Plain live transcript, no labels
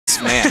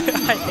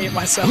I hate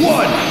myself.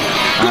 Alright.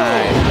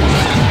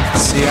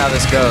 Let's see how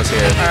this goes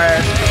here.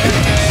 Alright.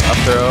 Up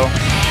throw.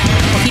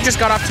 Well, he just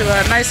got off to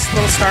a nice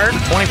little start.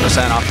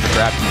 20% off the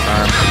grab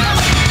confirm.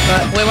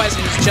 But Bladewise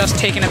is just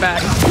taking it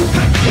back.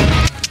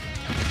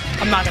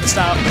 I'm not going to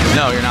stop.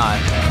 No, you're not.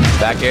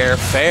 Back air,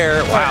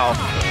 fair. Wow.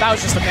 That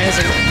was just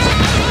amazing.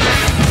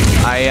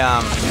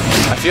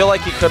 I feel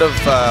like he could have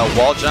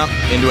wall jumped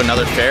into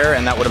another fair,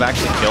 and that would have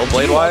actually killed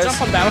Bladewise. Can you wall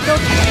jump on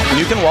Battlefield?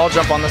 You can wall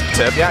jump on the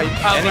tip. Yeah,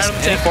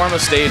 any form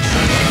of stage.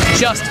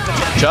 Just the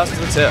tip. Just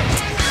the tip.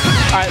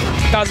 Alright,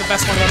 that was the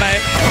best one of the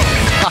night.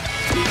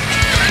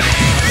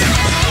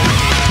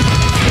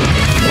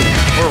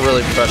 We're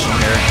really professional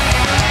here.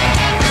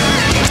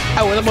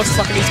 Oh, we're the most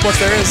fucking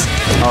esports there is.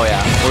 Oh yeah,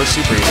 we're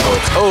super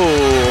esports. Oh,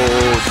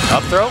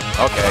 up throw?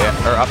 Okay,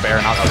 or up air,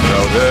 not up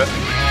throw.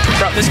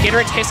 Bro, this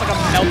Gatorade tastes like a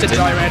melted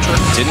Jolly Rancher.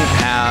 Didn't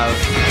have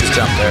his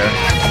jump there.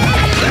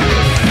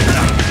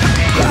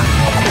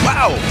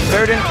 Wow,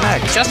 fair didn't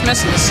connect. Just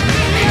misses.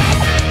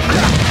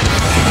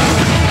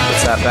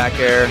 Gets that back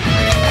air.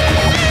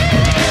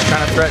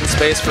 Trying to threaten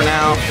space for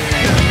now.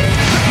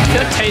 I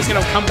feel like Teddy's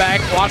gonna come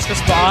back, watch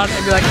this VOD,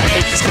 and be like, I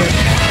hate this kid.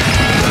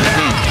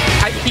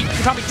 He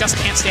probably just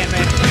can't stand me.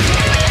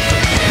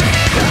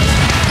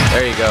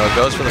 There you go.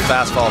 Goes for the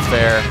fast fall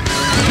fair.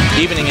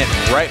 Evening it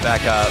right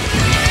back up.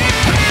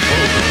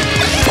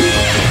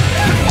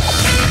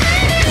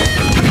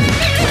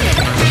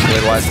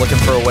 Bladewise looking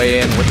for a way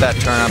in with that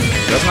turnip.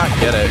 Does not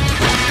get it.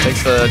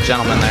 Takes the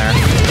gentleman there.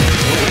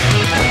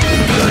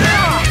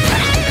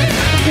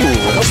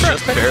 Ooh,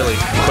 just barely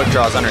quick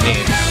draws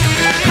underneath.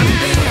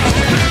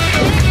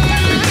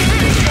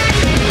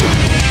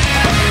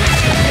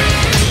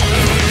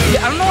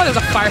 Yeah, I don't know why there's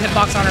a fire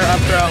hitbox on her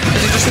up throw.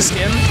 Is it just a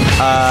skin?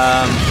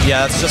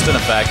 Yeah, it's just an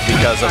effect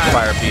because of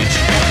Fire Peach.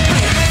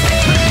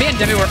 Me and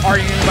Debbie were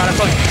arguing about it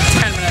for like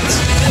 10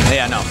 minutes.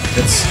 Yeah, no,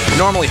 it's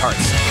normally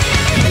hearts.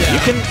 Yeah. He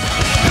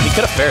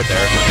could have fared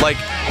there. Like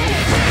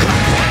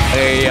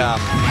a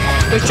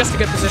it was just a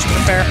good position for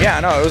fair. Yeah,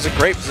 no, it was a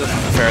great position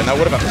for fair, and that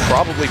would have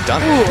probably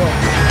done it.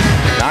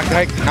 Not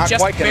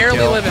just quite gonna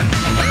barely kill. living.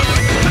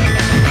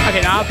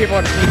 Okay, now people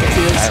are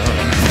confused.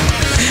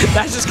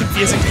 That's just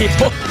confusing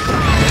people.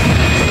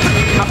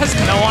 How has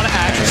no one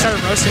actually started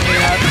roasting me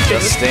yet?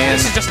 Just stand.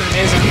 This is just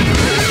amazing.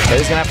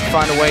 He's gonna have to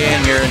find a way in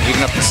here and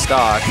even up the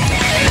stock.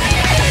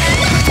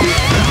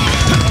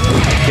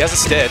 He has a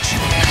stitch.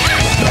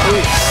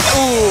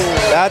 Ooh,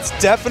 that's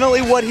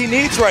definitely what he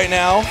needs right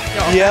now.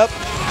 Yep.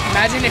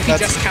 Imagine if he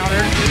just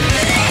countered.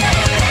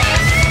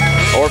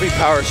 Or if he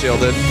power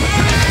shielded.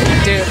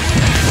 Dude.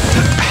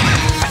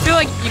 I feel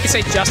like you could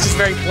say JuSt is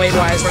very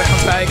Bladewise when it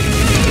comes back.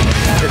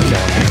 You're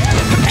killing me.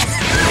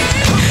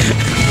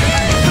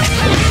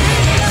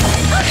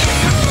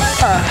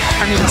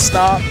 I need to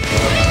stop.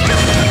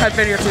 I've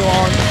been here too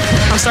long.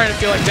 I'm starting to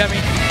feel like Demi.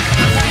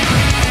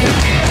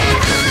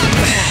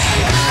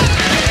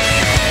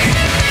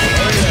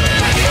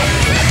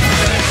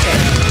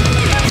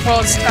 Well,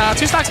 it's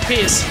 2 stocks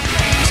apiece.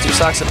 It's 2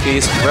 stocks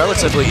apiece,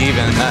 relatively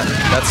even.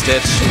 That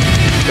stitch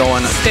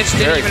going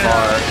very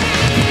far.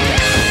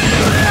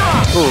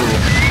 Ooh,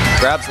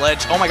 grabs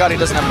ledge. Oh my god, he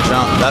doesn't have a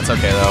jump. That's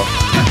okay though.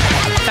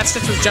 That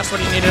stitch was just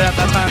what he needed at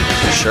that time.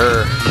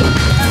 Sure.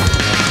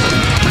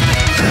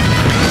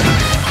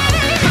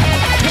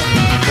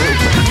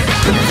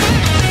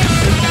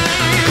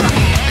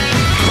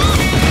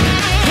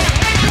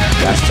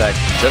 Hashtag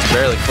just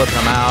barely clipping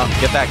him out.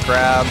 Get that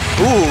grab.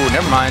 Ooh,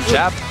 never mind.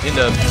 Jab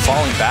into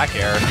falling back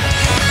air.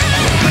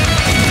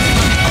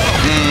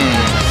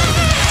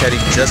 Teddy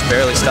just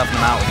barely stuffing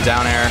him out with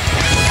down air.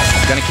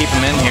 Gonna keep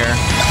him in here.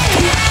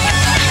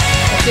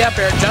 Yep,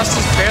 air. JuSt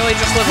is barely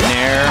just living.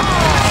 Nair.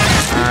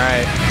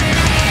 Alright.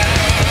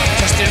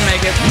 Just didn't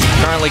make it.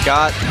 Currently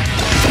got.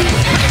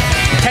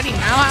 Teddy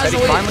now has Teddy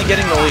the lead. finally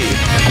getting the lead.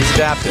 He's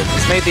adapted.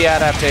 He's made the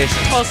adaptation.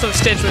 Also,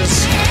 Stitch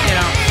was, you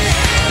know,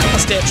 a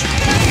Stitch.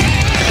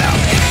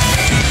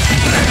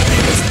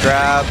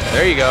 Grab.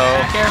 There you go.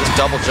 Just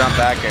double jump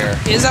back air.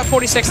 He is at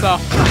 46 though.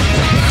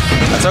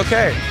 That's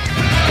okay.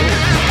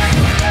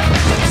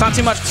 It's not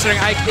too much considering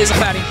Ike is a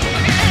fatty.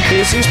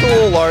 He's a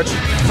little large.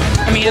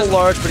 I mean, a little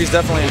large, but he's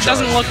definitely in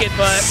charge. Doesn't look it,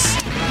 but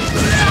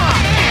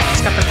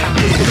he's got the power.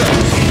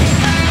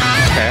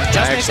 Okay.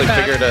 I actually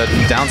figured a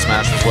down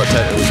smash was what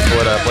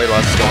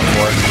Bladewise is going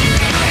for.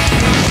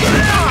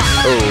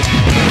 Oh.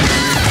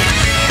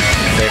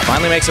 Okay,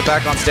 finally makes it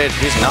back on stage.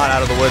 He's not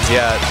out of the woods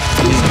yet.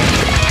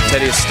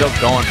 Teddy is still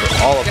going for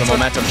all of the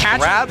momentum.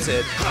 Grabs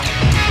it.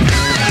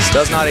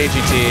 Does not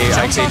AGT.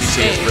 Ike's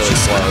AGT is really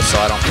slow, so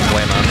I don't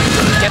blame him.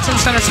 Gets him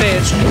center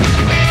stage.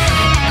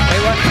 Wait,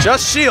 what?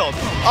 Just shield.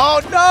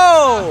 Oh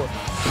no!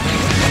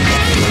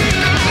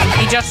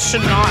 He just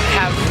should not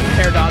have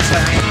air dodge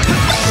there.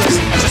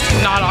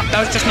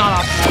 That was just not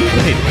optimal.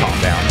 You need to calm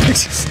down.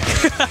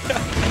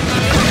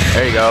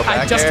 There you go.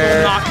 Back I just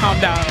air. will not calm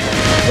down.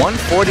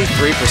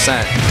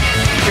 143%.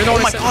 Oh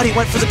my god, he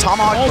went for the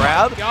tomahawk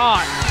grab. Oh my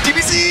god.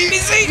 DBC!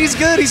 DBC! He's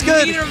good, he's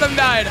good. Neither of them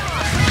died.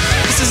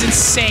 This is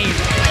insane.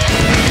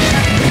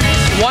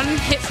 One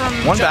hit from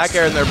one back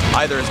air and they're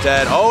either is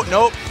dead. Oh,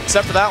 nope.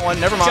 except for that one.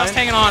 Never mind. Just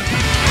hanging on.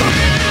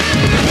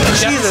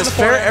 Jesus,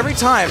 Fair every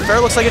time. Fair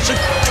looks like it should.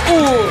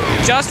 Ooh,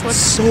 Just was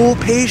So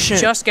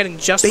patient. just getting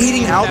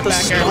baiting out the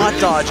spot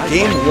dodge.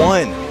 Game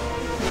 1.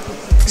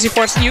 You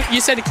forced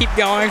you said to keep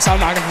going, so I'm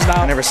not gonna stop.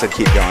 I never said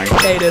keep going.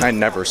 Yeah, you did. I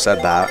never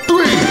said that.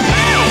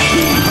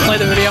 Play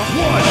the video.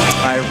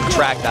 I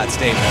retract that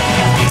statement.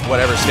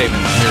 Whatever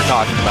statement you're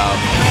talking about.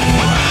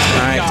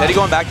 All right, Teddy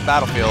going back to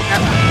Battlefield.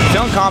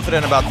 Feeling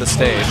confident about this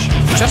stage.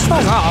 Just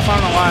falls off. I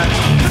don't know why.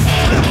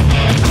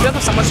 I feel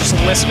like someone's just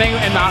listening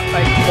and not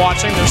like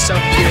watching. They're so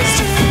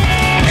confused.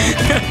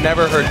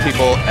 Never heard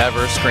people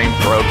ever scream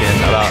broken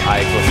about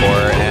Ike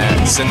before, and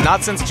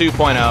not since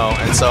 2.0,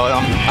 and so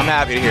I'm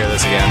happy to hear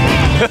this again.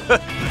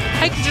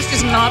 Ike just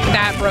is not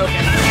that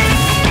broken.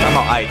 I'm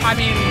not Ike. I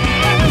mean,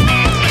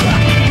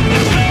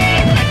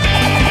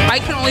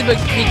 Ike can only be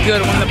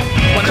good when the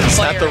player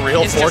Is that the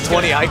real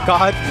 420 Ike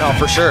God? No,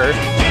 for sure.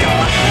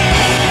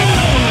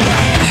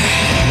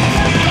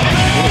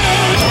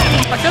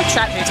 I feel like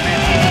chat hates me.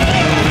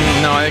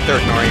 No, I think they're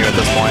ignoring you at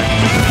this point.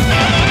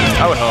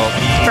 I would hope.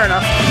 Fair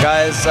enough.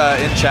 Guys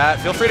in chat,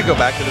 feel free to go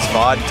back to this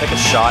VOD and take a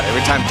shot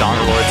every time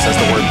Dongerlord says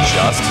the word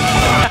JuSt.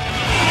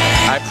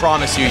 I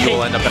promise you, you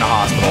will end up in a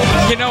hospital.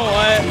 You know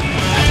what?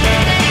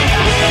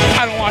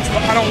 I don't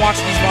watch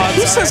these VODs.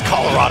 Who says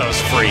Colorado's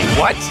free?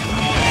 What?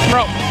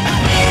 Bro.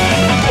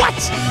 What?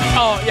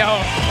 Oh, yo.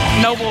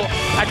 Noble,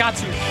 I got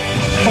you.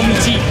 Homie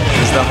G.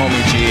 He's the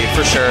homie G,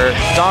 for sure.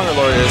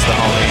 Dongerlord is the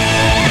homie.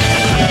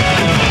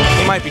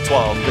 He might be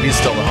 12, but he's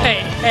still the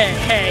homie.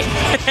 Hey.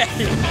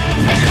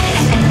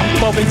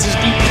 12 inches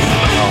deep.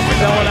 Oh my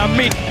You know what I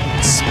mean?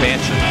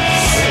 Expansion.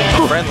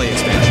 Friendly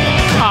expansion.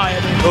 Oh,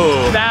 yeah, dude.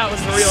 Ooh. That was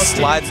the real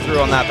Slides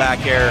through on that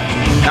back air.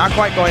 Not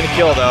quite going to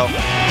kill, though.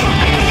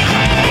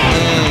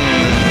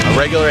 A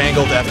regular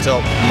angled F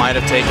tilt might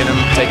have taken him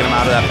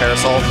out of that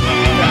parasol.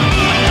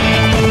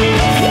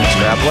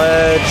 Grab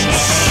ledge.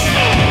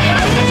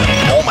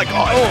 Oh my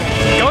god. Oh,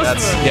 goes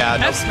That's, for the yeah,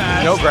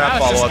 F-smash. no grab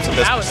follow-ups at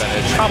this That was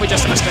percentage. probably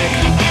just a mistake.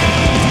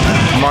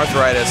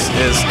 Arthritis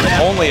is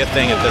only a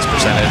thing at this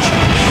percentage.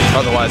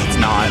 Otherwise, it's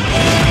not.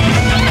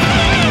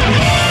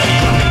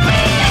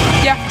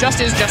 Yeah,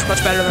 JuSt is just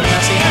much better than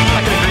Messi. I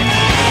can agree.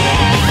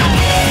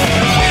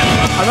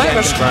 I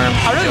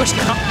really wish the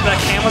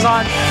cam was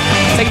on.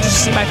 They could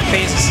just see my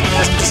face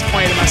as I'm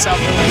disappointed in myself.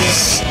 I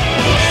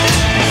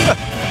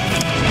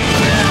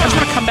just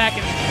want to come back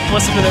and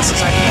listen to this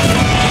as I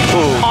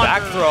Ooh,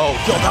 back throw.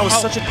 Yo, that was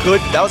such a good,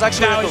 that was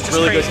actually like a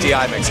really good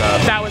DI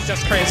mix-up. That was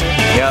just crazy.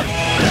 Yep.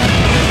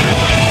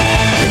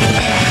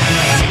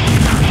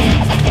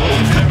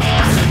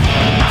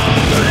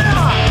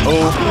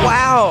 Oh,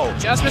 wow.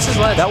 Just misses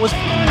ledge. That was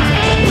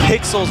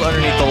pixels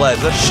underneath the ledge.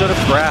 That should have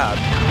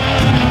grabbed.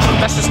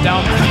 That's just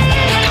dumb.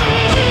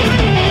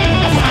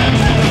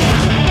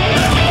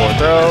 Forward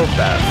throw,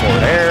 back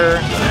forward air.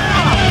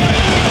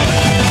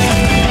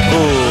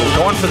 Ooh,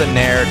 going for the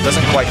nair.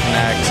 Doesn't quite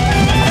connect.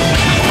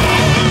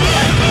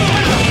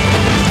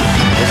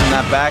 Using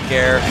that back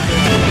air.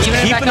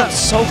 Keeping him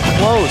so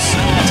close.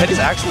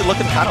 Teddy's actually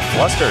looking kind of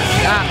flustered.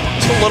 Yeah.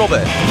 Just a little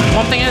bit.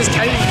 One thing is,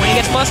 Teddy, when he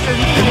gets flustered,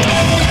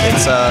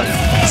 it's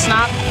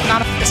not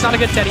a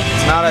good Teddy.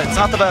 It's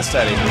not the best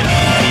Teddy.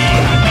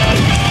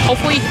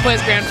 Hopefully he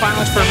plays Grand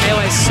Finals for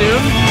Melee soon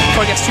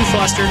before he gets too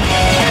flustered.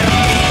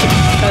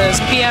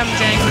 Because PM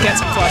Jank gets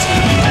him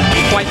flustered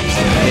quite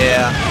easily.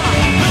 Yeah.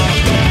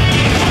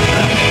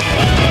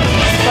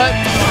 But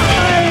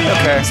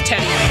okay. It's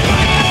Teddy.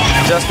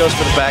 Just goes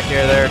for the back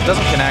air there.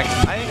 Doesn't connect.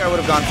 I think I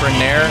would have gone for a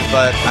nair,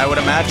 but I would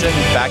imagine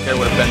back air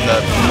would have been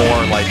the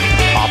more like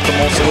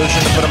optimal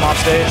solution to put him off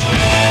stage.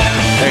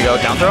 There you go,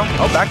 down throw.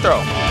 Oh, back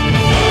throw.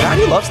 God,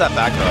 he loves that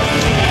back throw.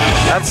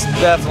 That's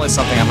definitely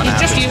something I'm gonna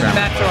have to experiment. He's just using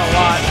back throw a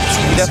lot.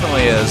 He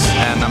definitely is,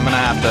 and I'm gonna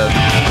have to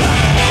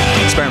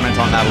experiment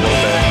on that a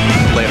little bit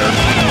later.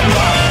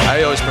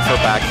 I always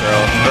prefer back throw,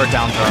 or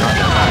down throw, not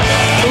down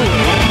throw.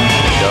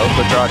 Go,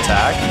 quick draw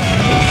attack.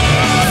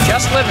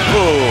 Just living.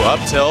 Ooh, up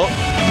tilt.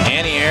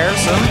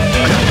 Anti-airs him.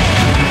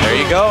 There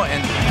you go,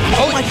 and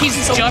oh, he's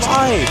so just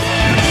wide.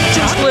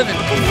 Just living.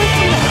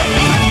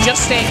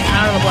 Just staying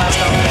out of the blast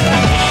zone.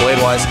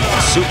 Bladewise,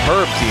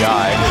 superb DI.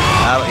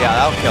 Yeah,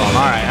 that'll kill him.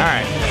 All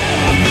right.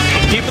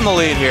 Keeping the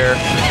lead here.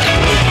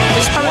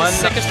 This is probably the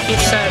sickest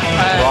peach set.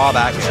 Raw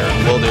back air.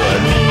 We'll do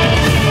it.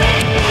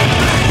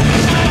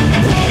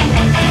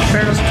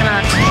 Fair doesn't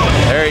connect.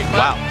 There you go.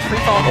 Wow. Free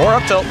fall. Or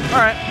up tilt.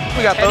 All right.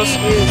 We got Teddy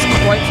those. is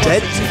quite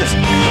Dead.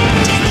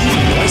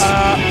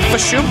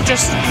 Fashoom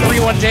just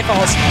 3-1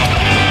 J-Falls.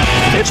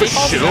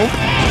 Fashoom?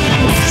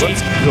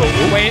 Let's go.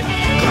 Wait.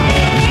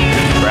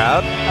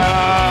 Grab.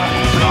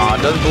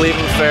 Doesn't believe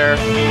him fair.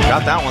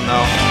 Got that one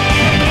though.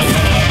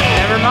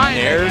 Never mind.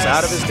 Airs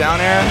out of his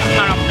down air.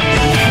 I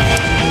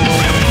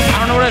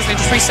don't know what it is. They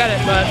just reset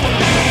it, but.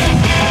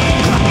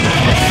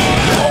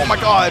 Oh my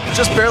god.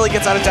 Just barely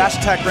gets out of dash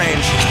attack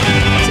range.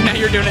 So now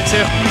you're doing it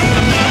too.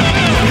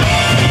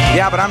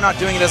 Yeah, but I'm not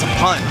doing it as a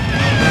pun.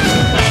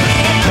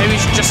 Maybe you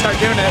should just start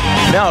doing it.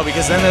 No,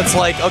 because then it's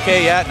like,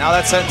 okay, yeah, now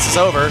that sentence is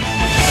over.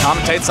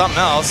 Commentate something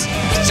else.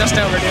 It's just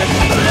over, dude.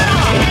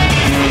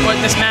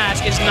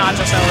 not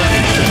just over.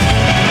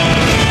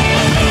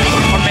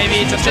 Or maybe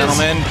it just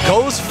Gentleman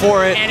goes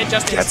for it. And it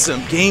just gets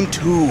him. Game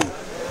 2.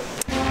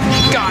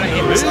 God, I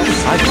hate myself.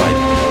 Side fight.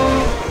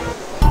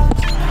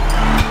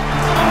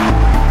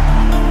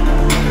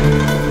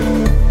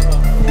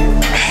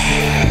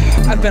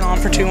 I've been on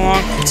for too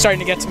long. It's starting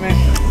to get to me.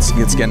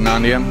 It's getting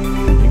on to you.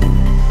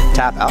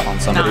 Tap out on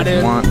somebody Nah, if dude.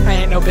 you want. I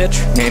ain't no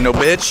bitch. Ain't no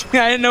bitch.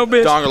 I ain't no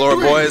bitch. Dongalore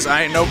boys,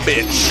 I ain't no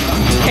bitch.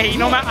 Hey, you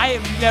know what? I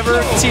have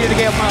never conceded a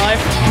game of my life.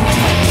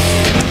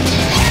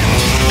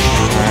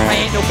 I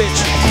ain't no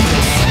bitch.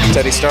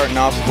 Teddy starting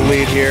off with the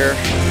lead here.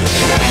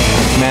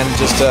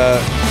 Manages to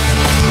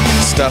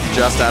stuff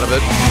JuSt out of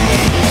it.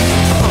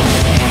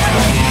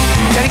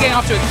 Teddy getting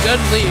off to a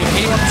good lead,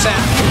 81%.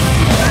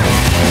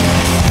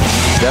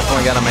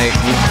 Definitely gotta make.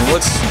 He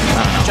looks.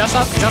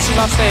 JuSt is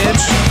off stage.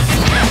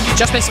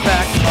 JuSt makes it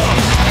back.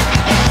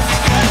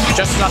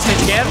 JuSt is off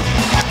stage again.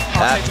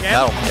 Off stage again.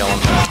 That'll kill him.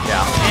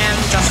 Yeah. And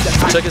JuSt is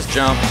back. Took his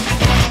jump.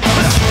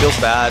 Feels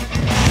bad.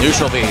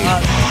 Neutral B.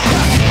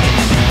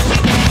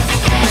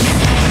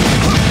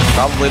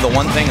 Probably the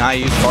one thing I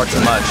use far too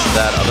much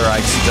that other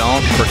Ikes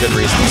don't, for good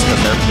reasons,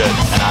 because they're good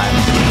and I'm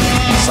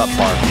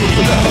subpar.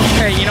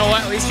 Hey, you know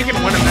what? At least you can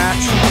win a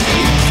match.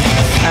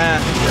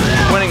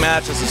 Winning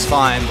matches is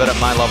fine, but at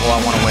my level, I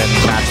want to win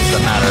matches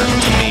that matter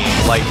to me.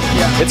 Like,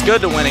 it's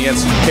good to win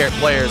against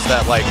players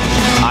that, like,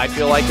 I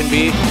feel I can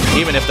beat,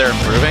 even if they're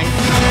improving.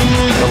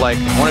 But, like,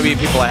 I want to beat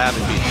people I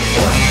haven't beaten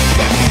before.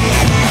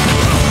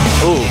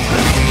 Ooh.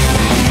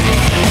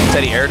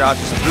 Teddy air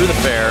dodges through the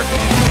fair.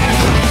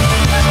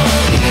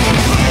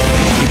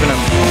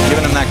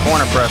 Giving him that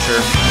corner pressure.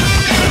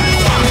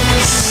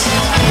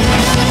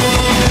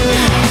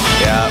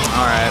 Yeah,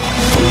 alright.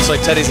 Looks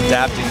like Teddy's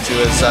adapting to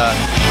his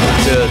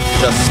to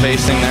just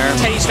spacing there.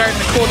 Teddy's starting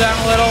to cool down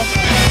a little.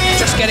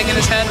 Just getting in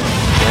his head.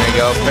 There you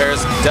go.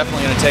 Fair's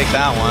definitely gonna take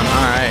that one.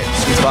 Alright.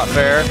 Sweet spot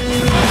Fair.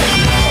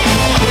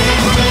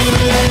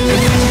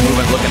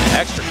 Movement looking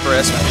extra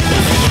crisp.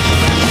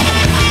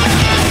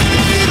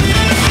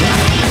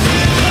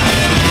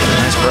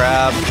 Nice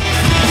grab.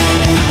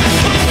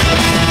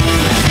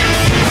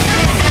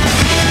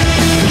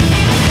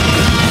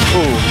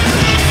 Ooh.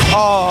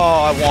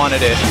 Oh, I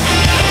wanted it.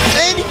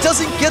 And he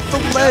doesn't get the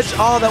ledge.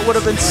 Oh, that would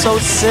have been so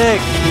sick.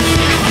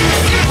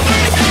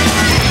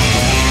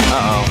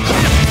 Uh-oh.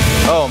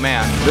 Oh,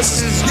 man.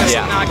 This is just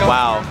yeah. not going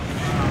Wow.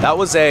 That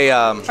was a...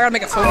 I gotta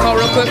make a phone call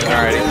real quick.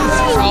 Alrighty.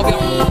 I'll be on.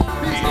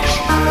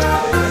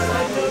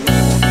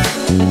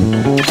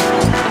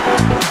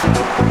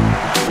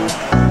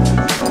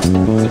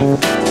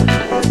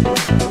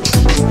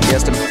 He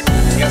has to make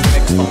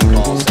a phone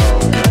call, so...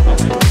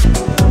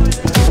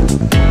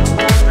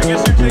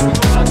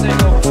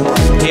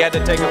 He had to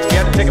take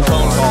a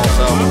phone call,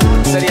 so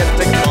he said he had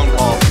to take a phone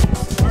call.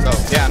 So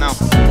yeah, no,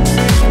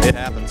 it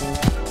happens.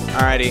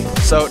 Alrighty,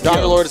 so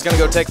Dongalore is gonna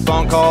go take a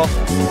phone call.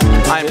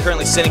 I am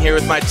currently sitting here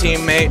with my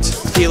teammate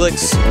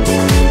Felix.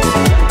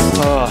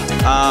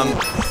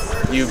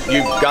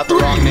 You got the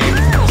wrong name,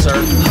 sir.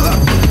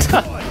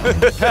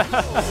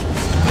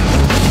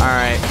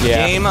 Alright,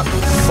 yeah. Game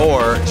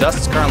 4. JuSt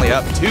is currently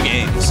up 2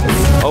 games.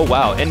 Oh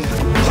wow, and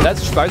that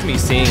surprised me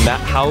seeing that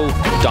how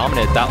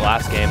dominant that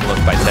last game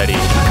looked by Teddy.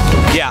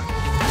 Yeah,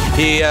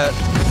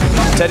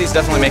 Teddy's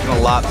definitely making a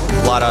lot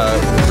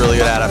of really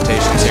good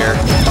adaptations here.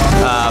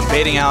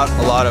 Baiting out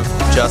a lot of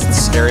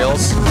JuSt's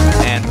aerials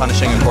and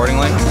punishing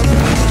accordingly.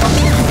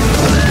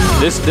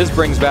 This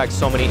brings back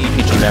so many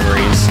EPG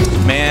memories.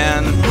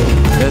 Man,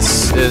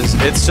 it's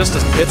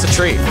a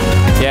treat.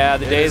 Yeah,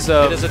 the days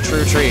of... It is a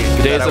true treat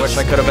the days that I wish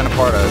I could have been a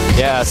part of.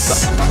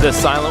 Yes, the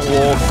Silent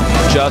Wolf,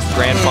 JuSt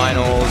Grand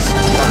Finals,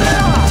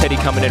 Teddy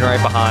coming in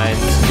right behind.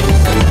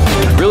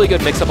 Really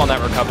good mix-up on that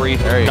recovery.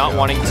 Not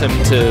wanting him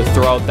to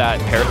throw out that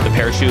the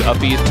parachute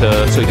upbeat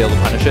so he'd be able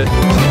to punish it.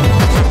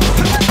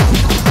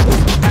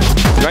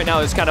 Right now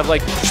it's kind of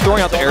like just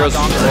throwing out the arrows.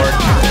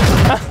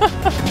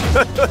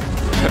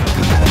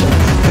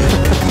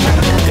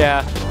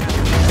 Yeah.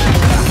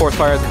 Force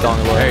fire at the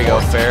Dongalore. There you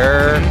go.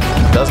 Fair.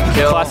 Doesn't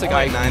kill. Classic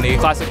Ike. 90.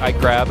 Classic Ike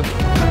grab.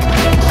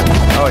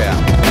 Oh yeah.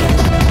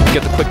 You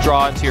get the quick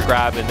draw into your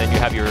grab, and then you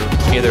have your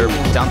either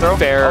down throw,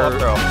 fair, up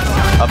throw.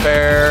 Up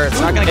fair. It's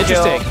not gonna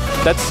kill. Interesting.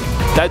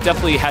 That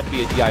definitely had to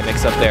be a DI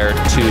mix-up there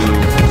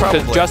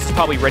because JuSt is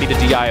probably ready to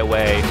DI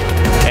away,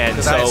 and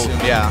so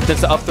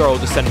since the up throw will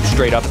just send him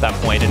straight up at that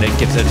point, and it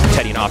gives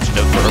Teddy an option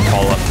to sort of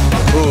call up.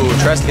 Ooh,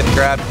 tries to get the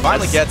grab.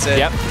 Finally gets it.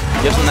 Yep.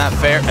 Gives him that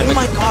fair. And oh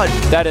my God,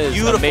 that is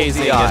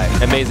amazing DI.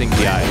 Amazing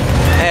DI.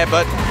 Yeah,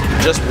 but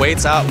just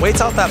waits out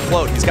that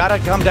float. He's got to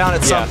come down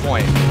at some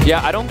point.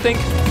 Yeah, I don't think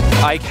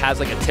Ike has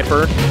like a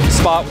tipper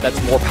spot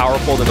that's more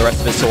powerful than the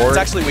rest of his sword. It's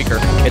actually weaker.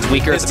 It's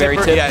weaker at the very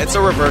tip? Yeah, it's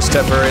a reverse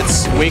tipper.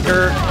 It's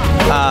weaker,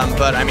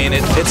 but I mean,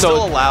 it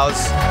still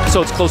allows...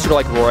 So it's closer to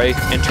like Roy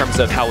in terms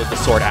of how the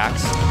sword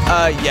acts?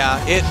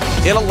 Yeah,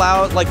 it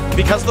allows, like,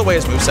 because of the way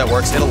his moveset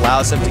works, it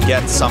allows him to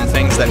get some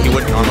things that he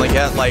wouldn't normally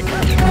get. Like,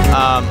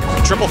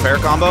 triple fair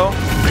combo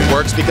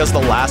works because the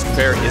last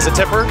fair is a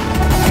tipper.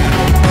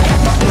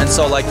 And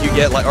so like you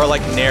get like, or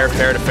like Nair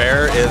fair to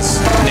fair is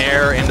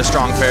Nair into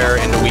strong fair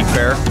into weak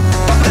fair,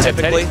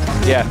 typically.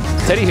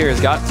 Teddy here has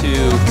got to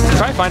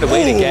try and find a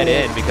way to get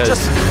in because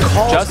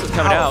JuSt is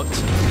coming out.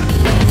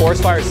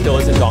 Forest Fire still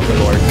isn't Donkey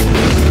Lord.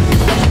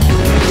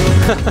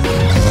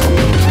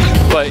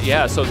 But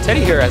yeah, so Teddy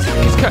here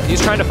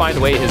he's trying to find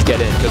a way to get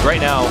in because right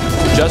now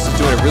JuSt is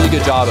doing a really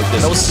good job of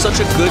this. That was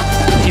such a good.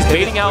 He's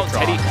baiting out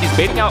Teddy. He's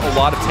baiting out a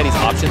lot of Teddy's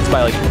options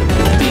by like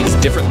these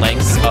different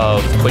lengths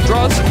of quick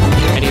draws,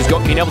 and he's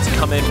being able to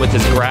come in with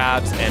his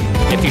grabs. And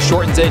if he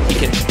shortens it, he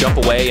can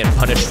jump away and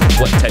punish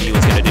what Teddy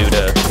was going to do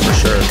to for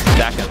sure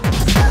back him.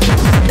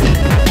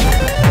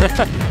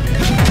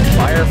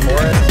 Fire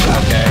Forest.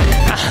 Okay.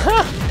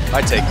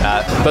 I take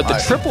that. But the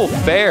triple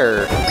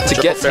fair to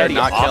get Teddy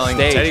not off killing.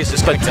 stage. Teddy's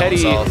just but Teddy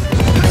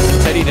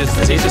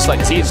just he's just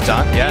like he's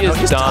done. Yeah, he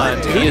is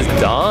done. He is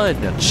done.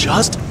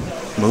 JuSt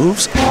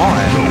moves on.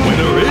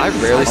 I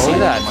rarely see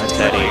that from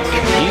Teddy.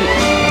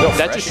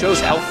 That just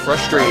shows how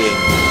frustrating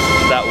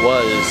that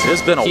was.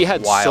 It's been a while. He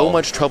had so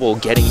much trouble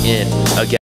getting in again.